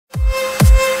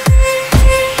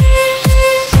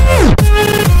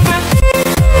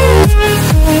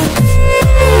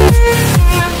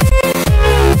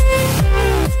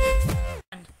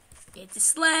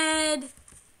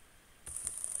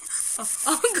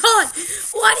God!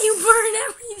 Why do you burn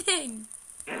everything?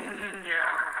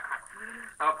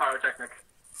 I'm a pyrotechnic.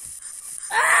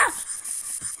 Ah!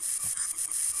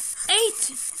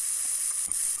 8!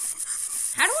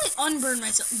 How do I unburn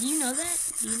myself? Do you know that?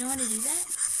 Do you know how to do that?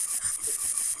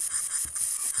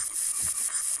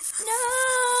 No!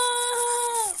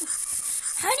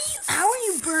 How are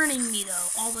you burning me though,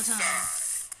 all the time?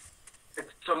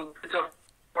 It's a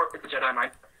Jedi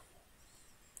mind.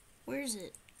 Where is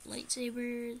it?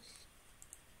 Lightsabers.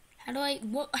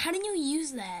 How do you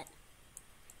use that?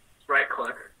 Right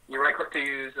click. You right click to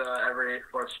use every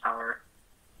force power.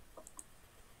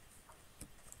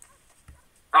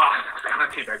 Ah, I kind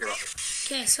of teabagged it up.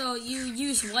 Okay, so you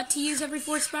use what to use every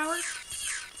force power?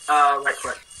 Right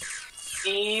click.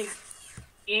 E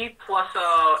plus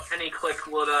any click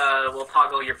will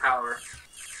toggle your power.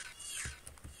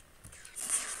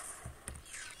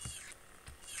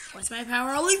 What's my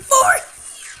power? Only 4!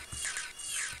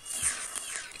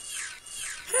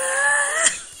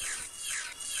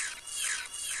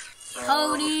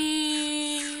 Cody!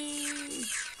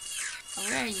 Oh,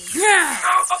 where are you? Yeah!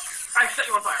 Oh, I set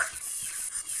you on fire.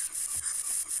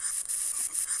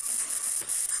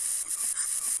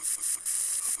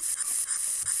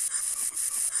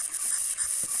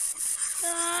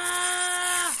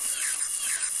 Ah!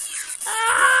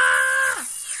 Ah!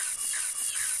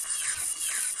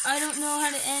 I don't know how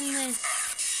to end this.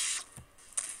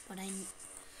 But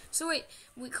So wait,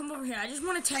 come over here. I just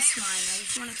want to test mine.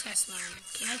 Can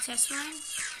I test mine?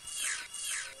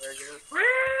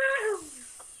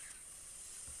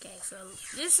 Okay, so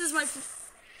this is my...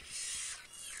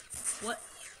 What?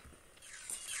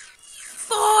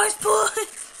 Force push!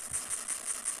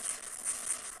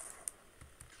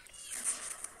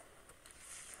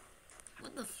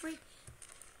 What the freak?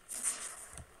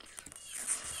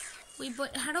 Wait,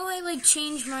 but how do I,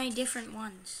 change my different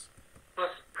ones?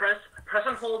 Press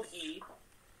and hold E,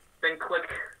 then click,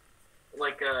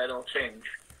 it'll change.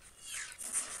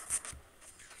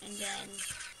 And then...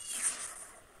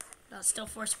 No, still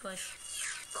force push.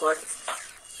 Click,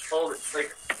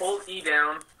 hold E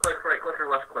down, click right click or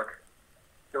left click.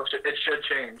 It should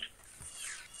change.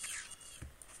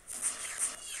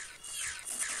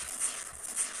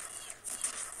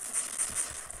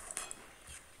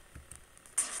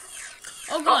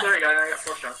 Oh god! Oh, there you go, I got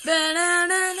force down.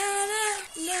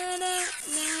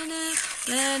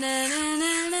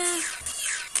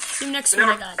 See you next one,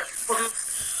 I got.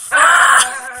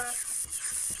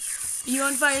 You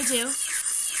on fire too?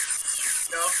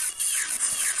 No.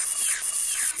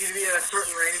 You need to be at a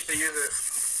certain range to use it.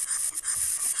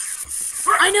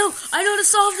 I know to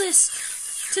solve this!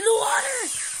 To the water!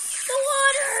 The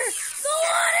water! The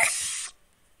water!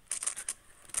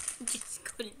 Just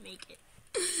couldn't make it.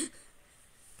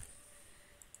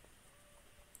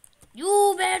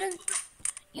 You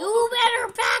better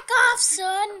back off,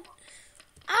 son!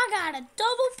 I got a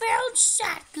double-barreled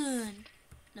shotgun!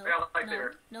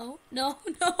 No, no.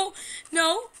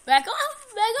 Back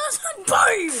off, son.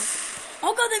 Bam!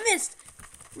 Oh god, I missed.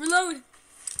 Reload.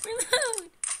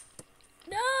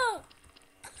 No.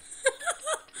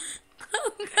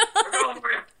 Oh god.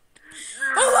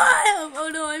 Oh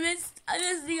no, I missed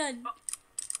the gun.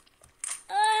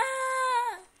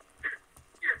 Ah.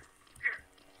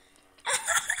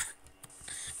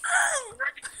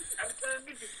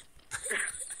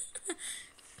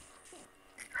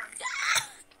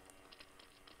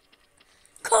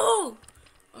 Cool.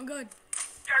 Oh god.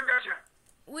 Gotcha.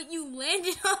 What, you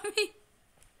landed on me?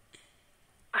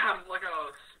 I'm like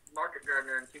a market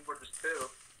gardener in Team Fortress 2.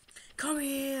 Come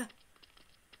here.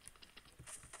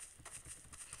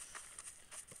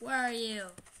 Where are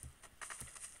you?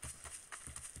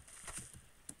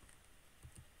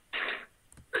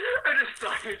 I just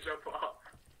saw you jump off.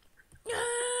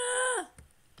 Ah!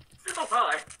 Oh,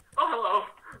 hi. Oh, hello.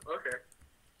 Okay.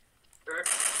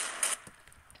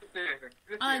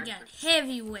 I got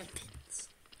heavy weapons.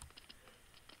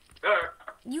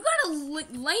 You got a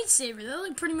lightsaber.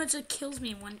 That pretty much kills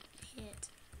me in one hit.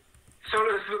 So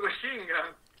does the machine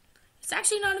gun. It's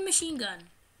actually not a machine gun.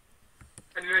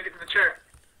 And you make it to the chair.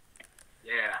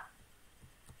 Yeah.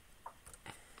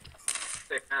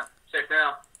 Safe now. Safe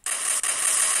now.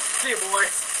 See you, boy.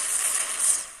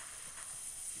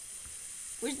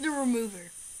 Where's the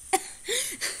remover?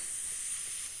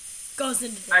 Goes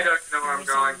into the... I don't know where I'm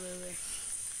going.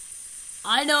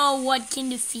 I know what can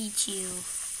defeat you.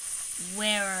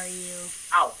 Where are you?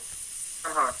 Ow.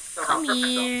 Come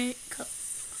here.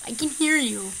 I can hear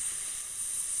you.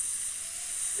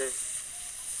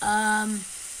 I'm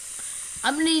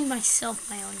gonna need myself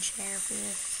my own chair for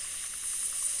this.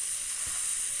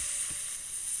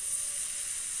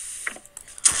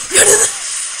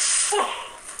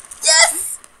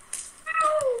 Yes!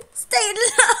 Stay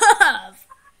alive!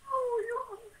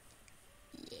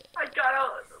 I got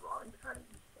out at the wrong time.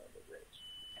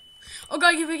 Oh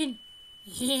god, you're freaking.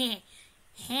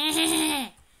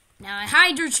 Now I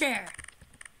hide your chair.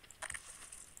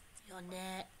 You'll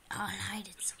net. I'll hide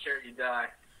it. Chair, you die.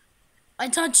 I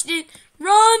touched it.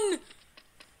 Run!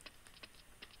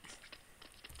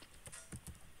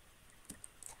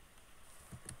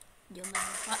 You'll never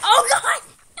find. Oh god!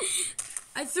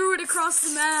 I threw it across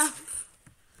the map.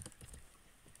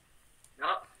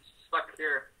 Nope, stuck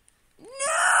here. No!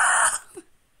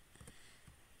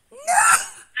 No!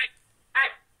 Hey!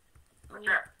 My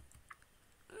chair.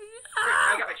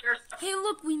 I got my chair stuck. Hey,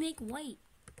 look, we make white,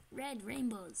 red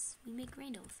rainbows. We make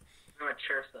rainbows. I got my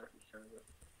chair stuck.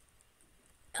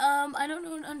 I don't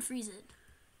know how to unfreeze it.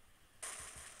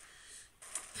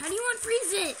 How do you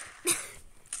unfreeze it?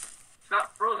 It's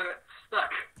not frozen, it's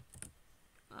stuck.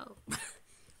 Oh.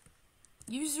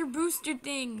 Use your booster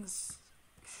things.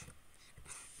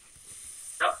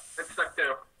 Nope, it's stuck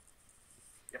too.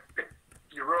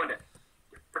 You ruined it.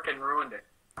 You freaking ruined it.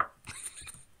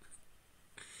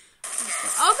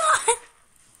 Oh god!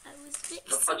 I was fixing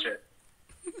Don't touch it.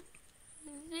 I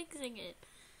was fixing it.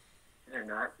 You're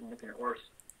not. You're making it worse.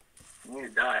 You need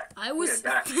to die. I was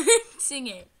fixing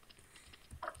it.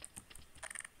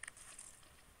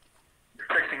 You're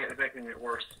fixing it is making it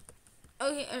worse.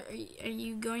 Okay, are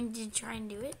you going to try and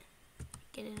do it?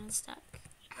 Get it unstuck?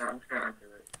 No, I'm just gonna undo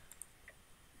it.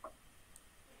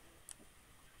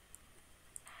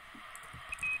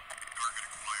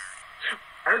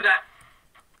 I heard that.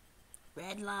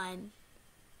 Red line.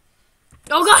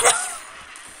 Oh god!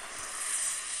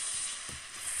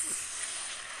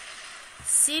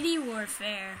 City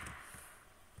warfare.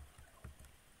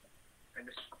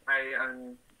 I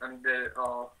undid it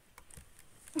all.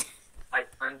 I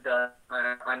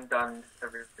undone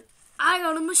everything. I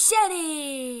got a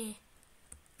machete!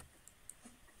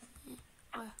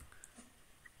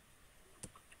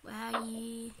 Wow,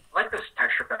 I like this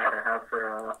texture pack I have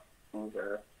for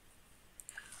the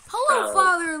Hello,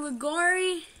 Father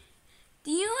Ligori.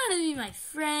 Do you want to be my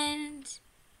friend?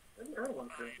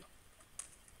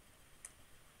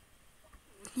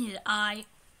 I.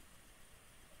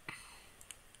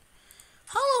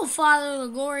 Hello, Father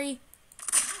Ligori.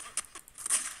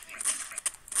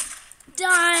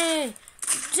 Die!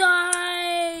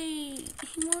 Die!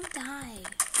 He won't die.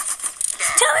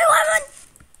 Tell me why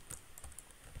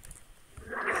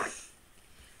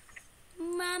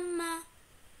Mama.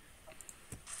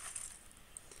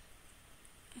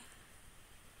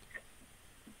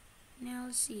 Now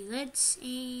let's see. Let's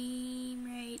aim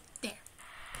right there.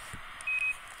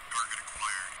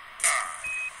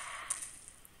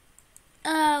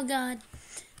 Oh god.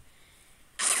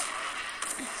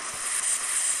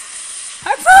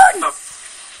 Harpoon!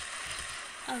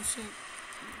 Oh shit.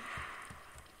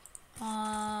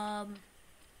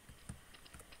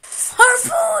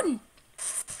 Harpoon!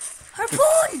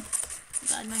 Harpoon!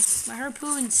 God, my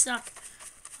harpoons suck.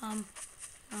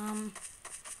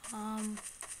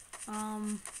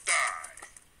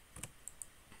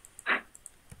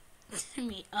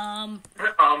 Me,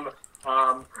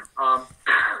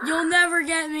 You'll never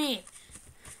get me.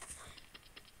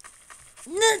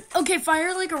 Okay,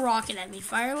 fire like a rocket at me.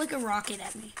 Fire like a rocket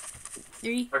at me.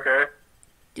 3. Okay.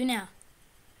 Do now.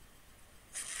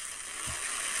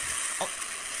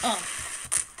 Oh.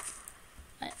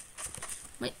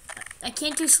 Wait, I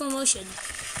can't do slow motion.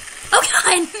 Oh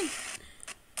god!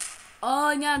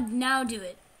 Oh, now do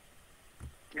it.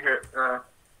 Here, I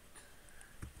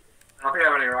don't think I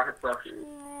have any rockets left. It's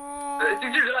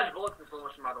easier to dodge bullets in slow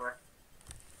motion, by the way.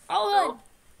 Oh,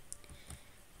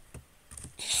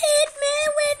 hit me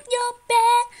with your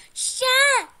bat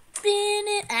shot. Spin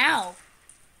it. Ow.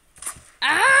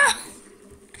 Ah!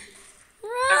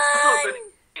 Run!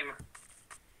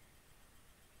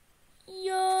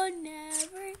 You're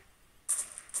never.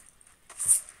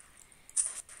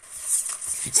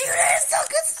 Dude, it's so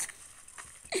good.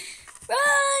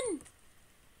 Run!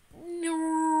 No.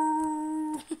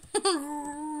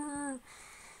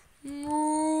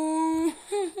 No.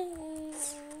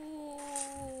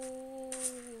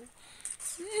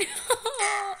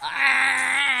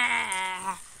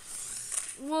 Ah.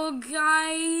 Well,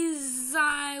 guys,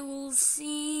 I will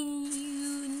see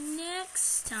you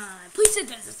next time. Please hit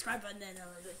that subscribe button and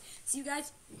see you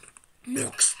guys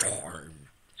next time.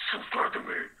 Subscribe to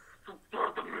me.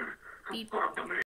 Subscribe to me. Subscribe to me.